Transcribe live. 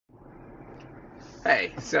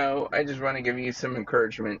Hey, so I just want to give you some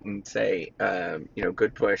encouragement and say,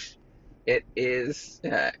 good push. It is,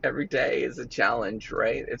 every day is a challenge,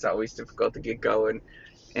 right? It's always difficult to get going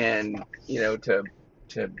and, to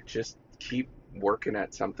just keep working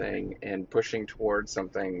at something and pushing towards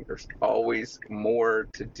something. There's always more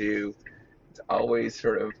to do. It's always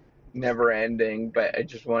sort of never ending, but I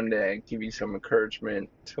just wanted to give you some encouragement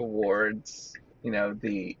towards,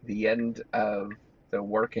 the end of the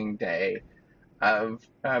working day of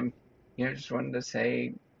just wanted to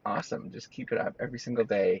say awesome, just keep it up every single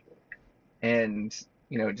day, and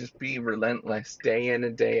just be relentless day in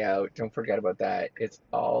and day out. Don't forget about that. It's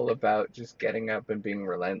all about just getting up and being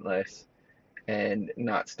relentless and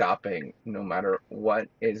not stopping no matter what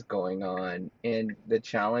is going on. And the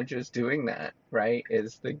challenge is doing that, right?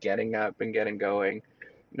 Is the getting up and getting going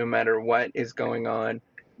no matter what is going on.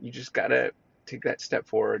 You just gotta take that step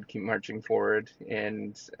forward, keep marching forward,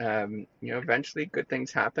 and eventually good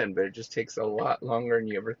things happen, but it just takes a lot longer than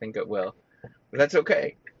you ever think it will. But that's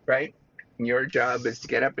okay, right? Your job is to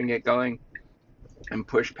get up and get going and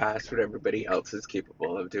push past what everybody else is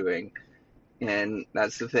capable of doing. And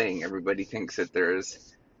that's the thing. Everybody thinks that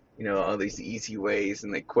there's, all these easy ways,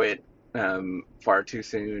 and they quit far too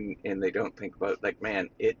soon, and they don't think about, like, man,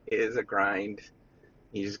 it is a grind.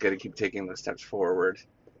 You just got to keep taking those steps forward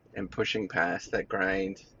and pushing past that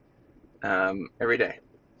grind every day,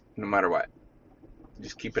 no matter what.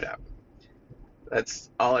 Just keep it up. That's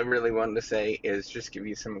all I really wanted to say, is just give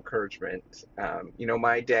you some encouragement.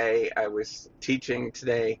 My day, I was teaching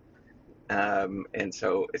today, and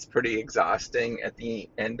so it's pretty exhausting at the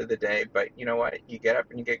end of the day, but you know what? You get up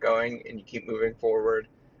and you get going and you keep moving forward.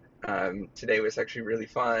 Today was actually really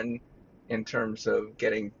fun in terms of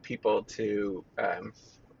getting people to,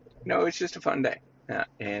 it's just a fun day. I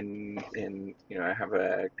have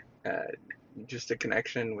uh, just a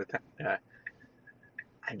connection with,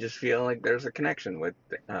 I just feel like there's a connection with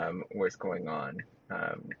what's going on,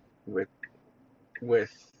 with,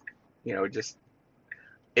 with, just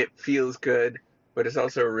it feels good, but it's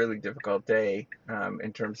also a really difficult day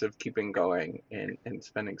in terms of keeping going and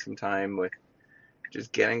spending some time with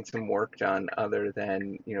just getting some work done other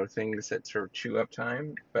than, things that sort of chew up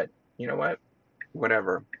time. But you know what?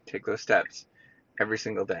 Whatever. Take those steps every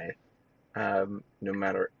single day, no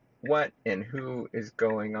matter what and who is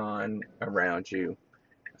going on around you.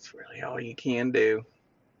 That's really all you can do.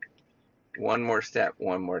 One more step,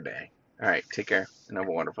 one more day. All right, take care and have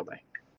a wonderful day.